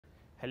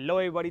Hello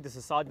everybody, this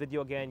is Saad with you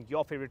again,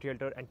 your favorite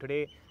realtor, and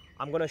today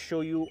I'm going to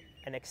show you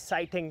an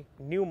exciting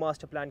new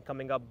master plan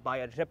coming up by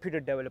a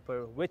reputed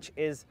developer, which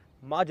is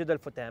Majid Al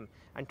Futtaim.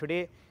 And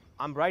today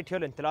I'm right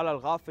here in Tilal Al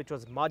Ghaf, which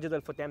was Majid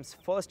Al Futtaim's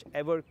first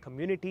ever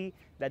community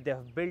that they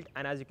have built.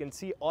 And as you can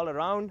see all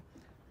around,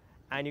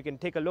 and you can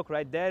take a look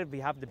right there, we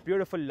have the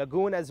beautiful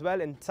lagoon as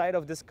well inside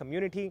of this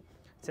community.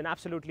 It's an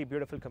absolutely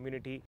beautiful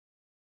community.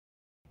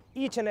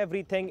 Each and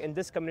everything in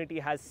this community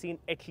has seen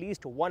at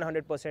least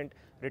 100%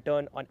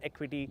 return on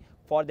equity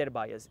for their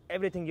buyers.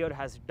 Everything here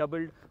has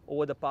doubled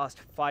over the past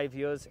 5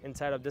 years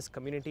inside of this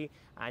community,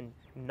 and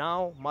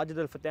now Majid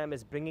Al Futtaim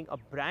is bringing a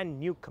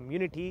brand new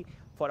community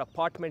for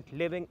apartment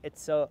living.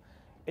 It's a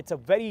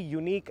very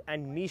unique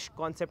and niche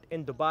concept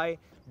in Dubai.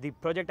 The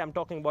project I'm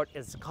talking about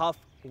is Ghaf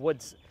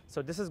Woods.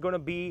 So this is going to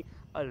be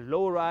a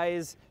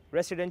low-rise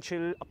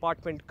residential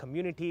apartment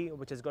community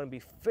which is going to be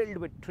filled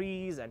with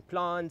trees and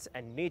plants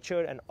and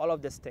nature and all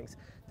of these things.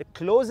 The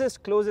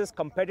closest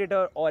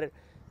competitor or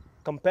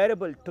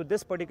comparable to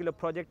this particular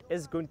project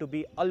is going to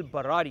be Al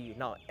Barari.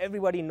 Now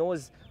everybody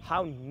knows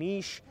how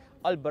niche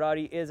Al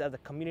Barari is as a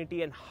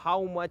community and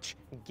how much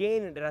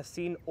gain it has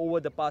seen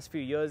over the past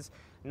few years.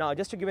 Now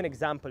just to give an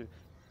example,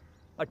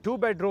 a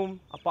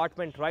 2-bedroom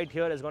apartment right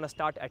here is going to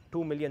start at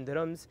 2 million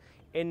dirhams.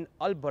 In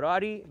Al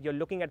Barari, you're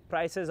looking at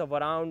prices of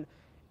around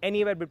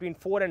anywhere between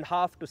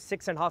 4.5 to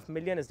 6.5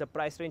 million is the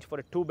price range for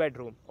a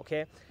 2-bedroom.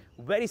 Okay,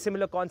 very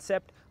similar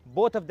concept.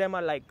 Both of them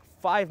are like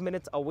 5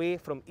 minutes away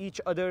from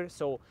each other,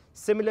 so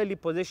similarly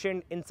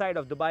positioned inside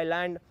of Dubai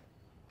land.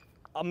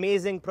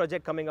 Amazing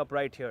project coming up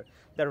right here.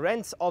 The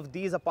rents of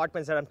these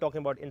apartments that I'm talking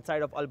about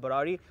inside of Al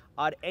Barari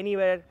are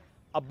anywhere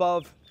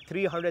above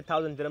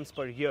 300,000 dirhams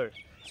per year.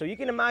 So you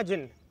can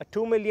imagine a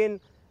 2 million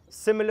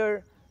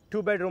similar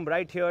 2-bedroom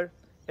right here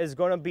is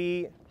going to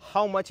be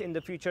how much in the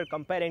future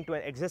comparing to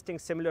an existing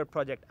similar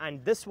project.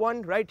 And this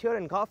one right here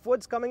in Ghaf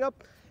Woods coming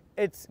up,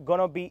 it's going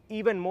to be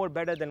even more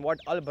better than what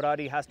Al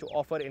Barari has to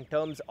offer in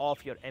terms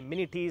of your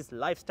amenities,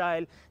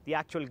 lifestyle, the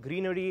actual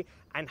greenery,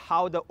 and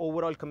how the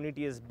overall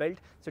community is built.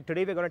 So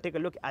today we're going to take a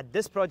look at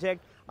this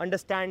project,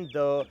 understand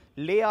the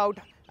layout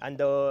and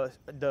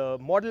the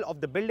model of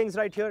the buildings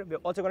right here. We're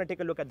also going to take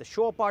a look at the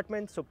show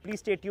apartments. So please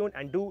stay tuned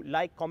and do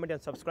like, comment, and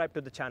subscribe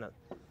to the channel.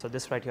 So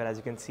this right here, as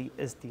you can see,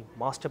 is the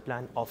master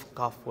plan of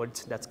Ghaf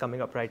Woods that's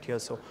coming up right here.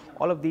 So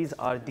all of these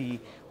are the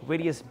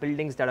various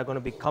buildings that are going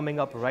to be coming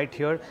up right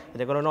here.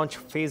 They're going to launch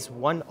phase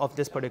 1 of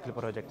this particular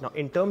project. Now,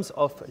 in terms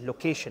of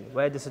location,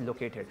 where this is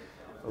located,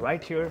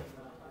 right here,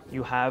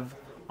 you have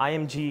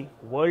IMG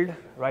World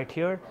right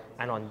here.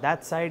 And on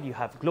that side, you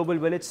have Global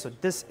Village. So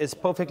this is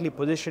perfectly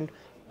positioned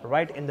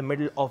right in the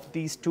middle of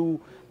these two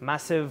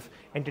massive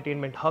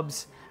entertainment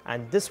hubs.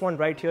 And this one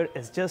right here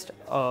is just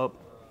Al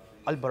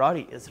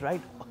Barari is right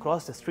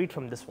across the street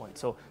from this one.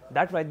 So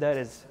that right there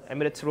is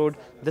Emirates Road.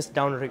 This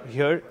down right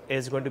here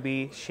is going to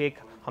be Sheikh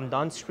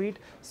Hamdan Street.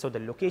 So the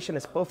location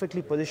is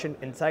perfectly positioned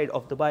inside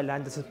of Dubai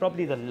land. This is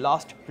probably the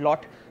last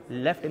plot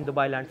left in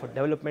Dubai land for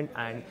development,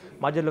 and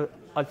Majid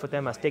Al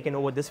Futtaim has taken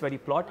over this very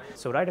plot.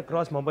 So right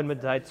across Mohammed bin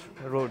Zayed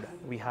Road,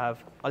 we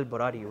have Al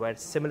Barari, where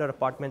similar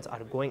apartments are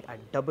going at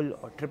double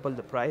or triple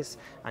the price,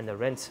 and the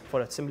rents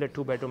for a similar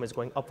 2-bedroom is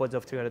going upwards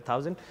of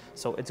 300,000.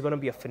 So it's going to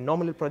be a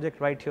phenomenal project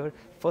right here.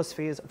 First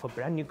phase of a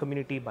brand new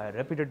community by a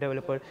reputed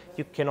developer.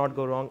 You cannot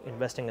go wrong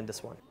investing in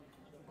this one.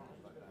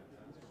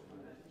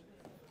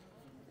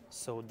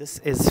 So this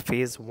is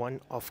phase 1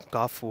 of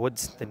Ghaf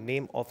Woods. The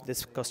name of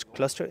this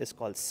cluster is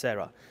called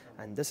Sarah,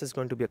 and this is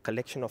going to be a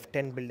collection of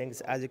 10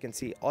 buildings. As you can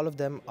see, all of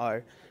them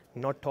are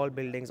not tall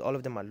buildings, all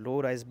of them are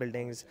low-rise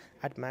buildings.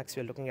 At max,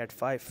 we are looking at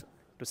 5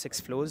 to 6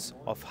 floors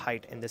of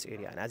height in this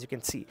area. And as you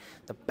can see,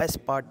 the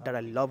best part that I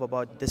love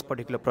about this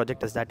particular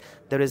project is that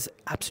there is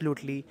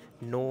absolutely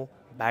no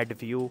bad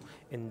view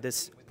in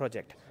this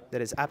project.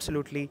 There is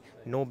absolutely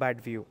no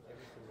bad view.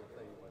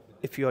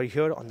 If you are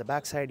here on the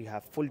back side, you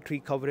have full tree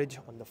coverage.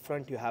 On the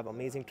front, you have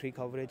amazing tree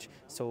coverage.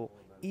 So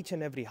each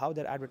and every, how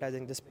they're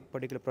advertising this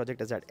particular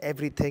project is that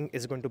everything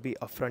is going to be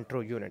a front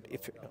row unit.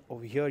 If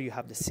over here, you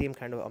have the same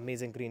kind of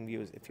amazing green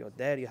views. If you're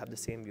there, you have the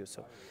same view.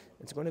 So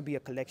it's going to be a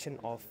collection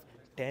of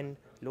 10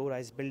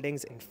 low-rise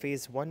buildings in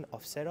phase 1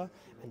 of Sarah.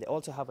 And they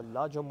also have a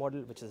larger model,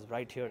 which is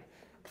right here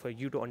for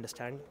you to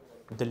understand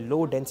the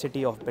low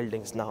density of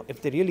buildings. Now, if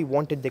they really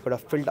wanted, they could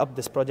have filled up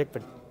this project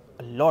with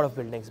a lot of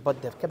buildings, but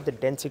they've kept the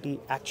density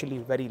actually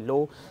very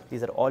low.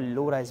 These are all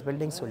low-rise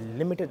buildings, so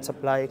limited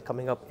supply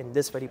coming up in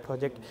this very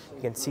project.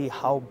 You can see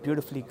how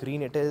beautifully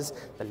green it is,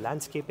 the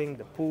landscaping,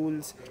 the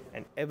pools,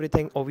 and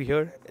everything over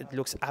here. It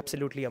looks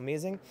absolutely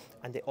amazing.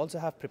 And they also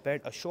have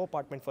prepared a show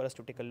apartment for us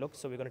to take a look,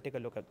 so we're going to take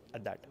a look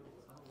at that.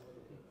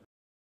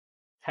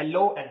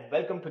 Hello and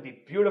welcome to the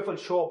beautiful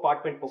show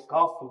apartment of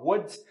Ghaf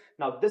Woods.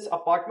 Now this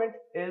apartment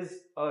is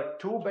a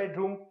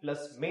 2-bedroom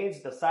plus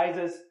maids. The size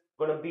is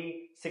going to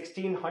be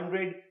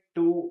 1600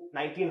 to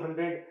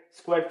 1900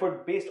 square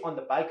foot based on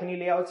the balcony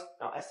layouts.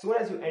 Now as soon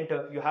as you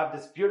enter, you have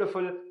this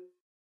beautiful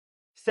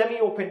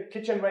semi-open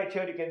kitchen right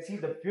here. You can see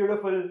the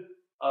beautiful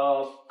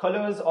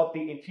colors of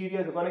the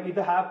interior. You're going to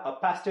either have a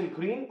pastel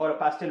green or a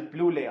pastel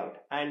blue layout,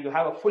 and you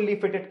have a fully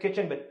fitted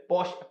kitchen with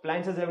posh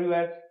appliances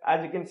everywhere.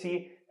 As you can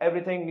see,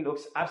 everything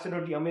looks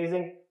absolutely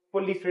amazing.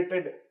 Fully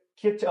fitted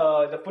kitchen,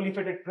 the fully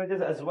fitted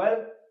fridges as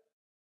well,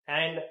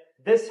 and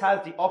this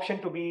has the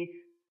option to be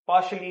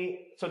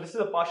partially, so this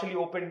is a partially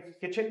open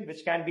kitchen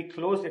which can be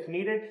closed if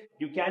needed.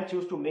 You can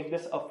choose to make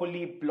this a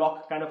fully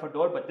block kind of a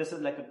door, but this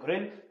is like a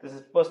grill. This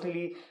is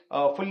personally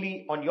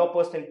fully on your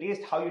personal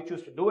taste, how you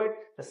choose to do it.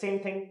 The same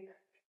thing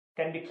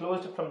can be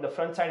closed from the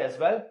front side as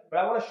well. But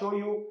I want to show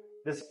you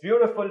this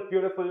beautiful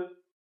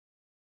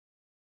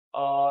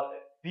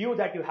view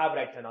that you have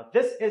right here. Now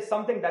this is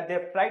something that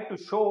they've tried to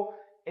show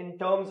in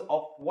terms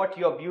of what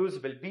your views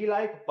will be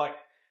like, but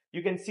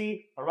you can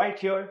see right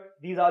here,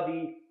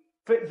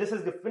 this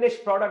is the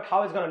finished product,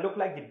 how it's going to look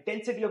like. The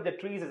density of the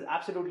trees is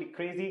absolutely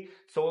crazy.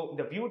 So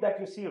the view that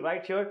you see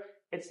right here,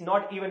 it's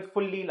not even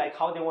fully like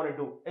how they want to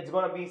do. It's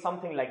going to be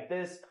something like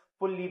this,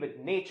 fully with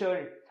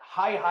nature,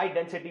 high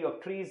density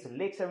of trees,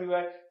 lakes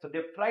everywhere. So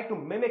they've tried to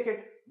mimic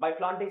it by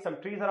planting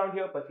some trees around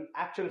here, but the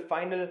actual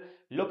final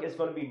look is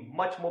going to be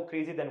much more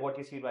crazy than what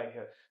you see right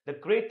here. The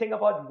great thing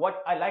about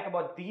what I like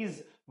about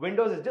these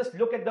windows is just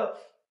look at the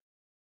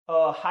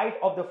height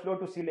of the floor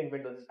to ceiling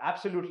windows. Is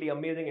absolutely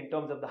amazing in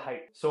terms of the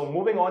height. So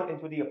moving on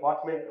into the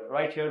apartment,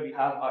 right here we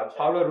have our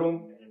powder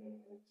room.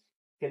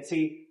 You can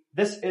see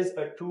this is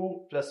a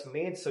 2 plus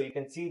maids, so you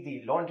can see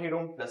the laundry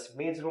room plus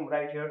maids room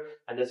right here,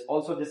 and there's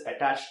also this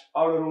attached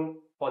powder room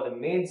for the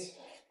maids.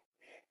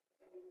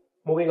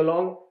 Moving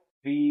along,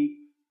 we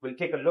will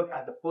take a look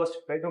at the first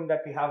bedroom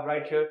that we have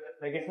right here.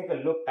 We can take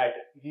a look at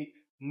the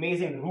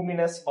amazing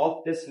roominess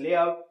of this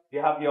layout.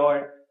 You have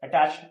your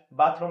attached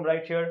bathroom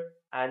right here,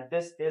 and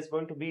this is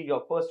going to be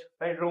your first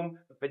bedroom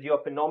with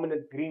your phenomenal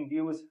green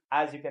views,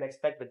 as you can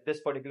expect with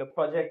this particular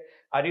project.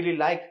 I really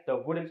like the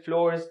wooden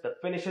floors, the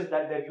finishes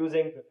that they're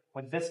using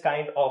with this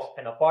kind of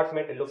an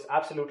apartment. It looks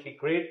absolutely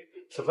great.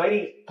 So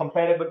very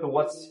comparable to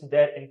what's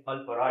there in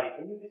Barari.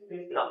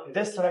 Now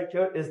this right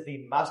here is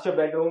the master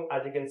bedroom.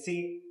 As you can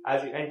see,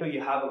 as you enter,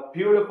 you have a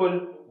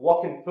beautiful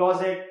walk-in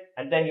closet,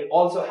 and then you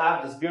also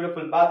have this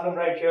beautiful bathroom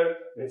right here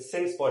with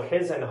sinks for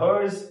his and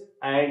hers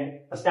and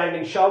a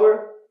standing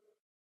shower.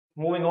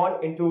 Moving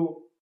on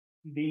into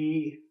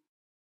the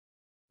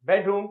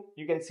bedroom,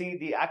 you can see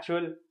the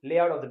actual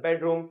layout of the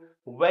bedroom.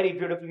 Very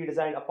beautifully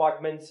designed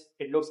apartments.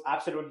 It looks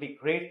absolutely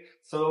great.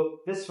 So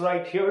this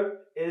right here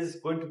is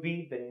going to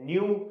be the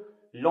new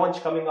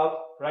launch coming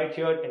up right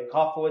here in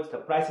Ghaf Woods. The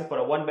prices for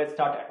a 1-bed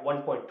start at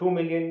 1.2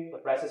 million. The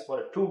prices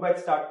for a 2-bed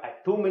start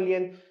at 2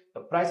 million. The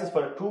prices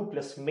for a 2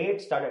 plus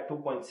maid start at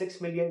 2.6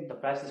 million. The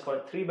prices for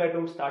a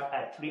 3-bedroom start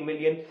at 3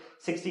 million.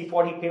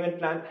 60-40 payment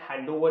plan,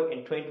 handover in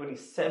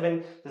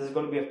 2027. This is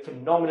going to be a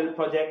phenomenal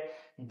project.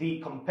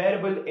 The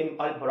comparable in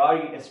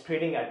Barari is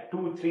trading at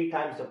 2-3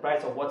 times the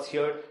price of what's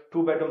here.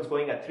 2 bedrooms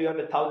going at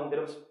 300,000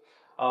 dirhams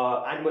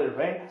annual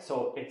rent.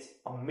 So it's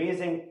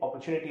amazing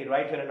opportunity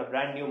right here in a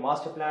brand new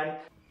master plan.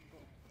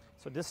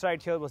 So this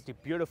right here was the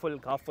beautiful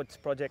Ghaf Woods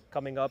project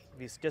coming up.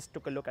 We just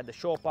took a look at the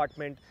show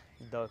apartment,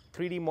 the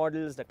 3D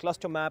models, the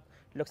cluster map.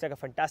 Looks like a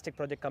fantastic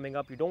project coming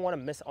up. You don't want to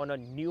miss on a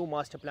new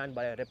master plan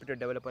by a reputed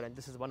developer, and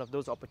this is one of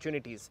those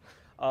opportunities.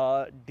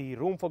 The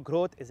room for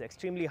growth is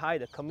extremely high.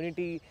 The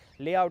community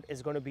layout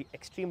is going to be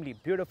extremely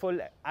beautiful,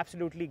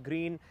 absolutely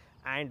green,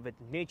 and with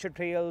nature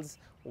trails,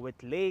 with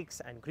lakes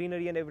and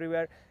greenery and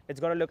everywhere. It's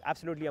going to look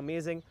absolutely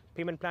amazing.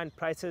 Payment plan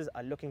prices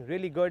are looking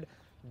really good.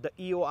 The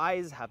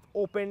EOIs have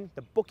opened.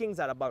 The bookings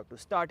are about to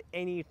start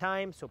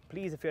anytime. So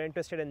please, if you're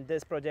interested in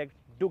this project,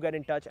 do get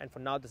in touch. And for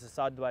now, this is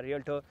Saad Dua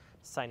Realtor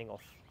signing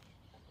off.